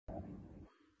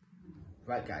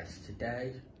Right guys,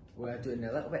 today we're doing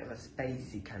a little bit of a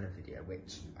spacey kind of video,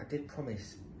 which I did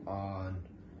promise on,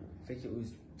 I think it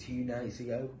was 2 nights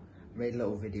ago. I made a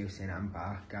little video saying I'm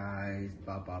back guys,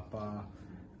 blah blah blah,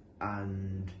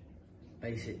 and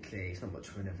basically it's not much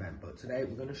of an event, but today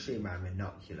we're going to show you my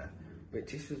monocular,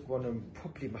 which this was one of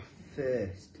probably my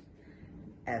first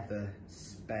ever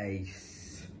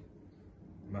space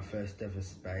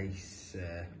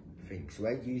thing. So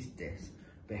I used this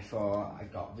before I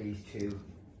got these two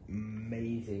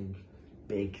amazing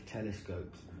big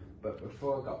telescopes. But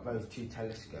before I got those two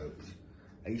telescopes,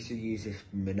 I used to use this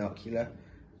monocular,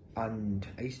 and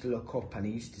I used to look up and I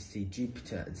used to see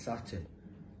Jupiter and Saturn,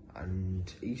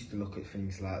 and I used to look at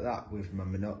things like that with my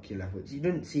monocular, which you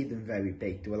didn't see them very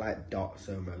big, they were like dots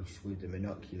almost with the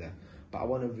monocular. But I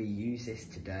want to reuse this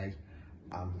today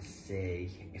and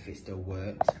see if it still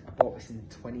works. I bought this in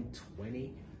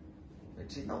 2020,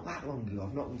 which is not that long ago.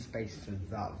 I've not been in space for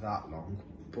that long,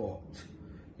 but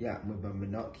yeah, with my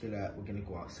monocular, we're gonna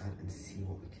go outside and see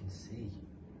what we can see.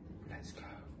 Let's go.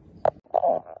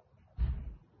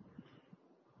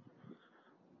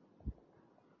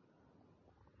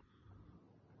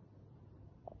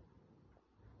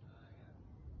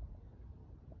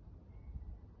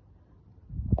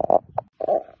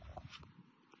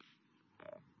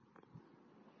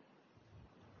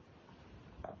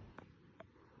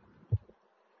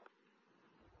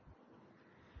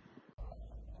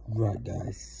 Right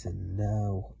guys, so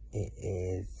now it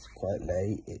is quite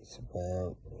late, it's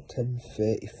about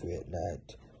 10:33 at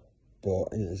night,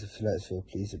 but anyways, if you like this video,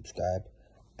 please subscribe.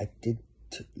 I did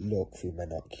look through my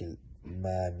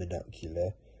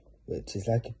monocular, which is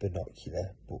like a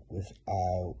binocular, but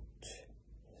without,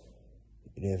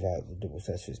 without the double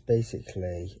set. So it's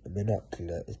basically, a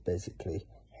monocular is basically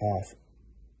half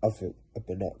of a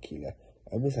binocular,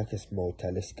 almost like a small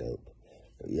telescope.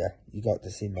 But yeah, you got to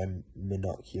see my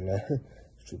monocular,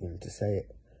 struggling to say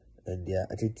it, and yeah,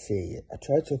 I did see it. I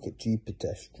tried to look at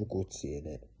Jupiter, struggled seeing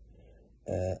it.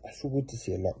 I struggled to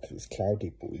see a lot because it was cloudy,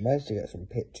 but we managed to get some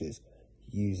pictures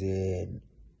using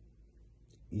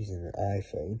an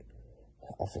iPhone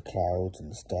of the clouds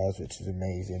and the stars, which was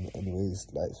amazing. Anyways,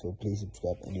 so please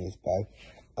subscribe. Anyways, bye.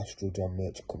 Astro John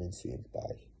merch coming soon.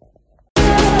 Bye.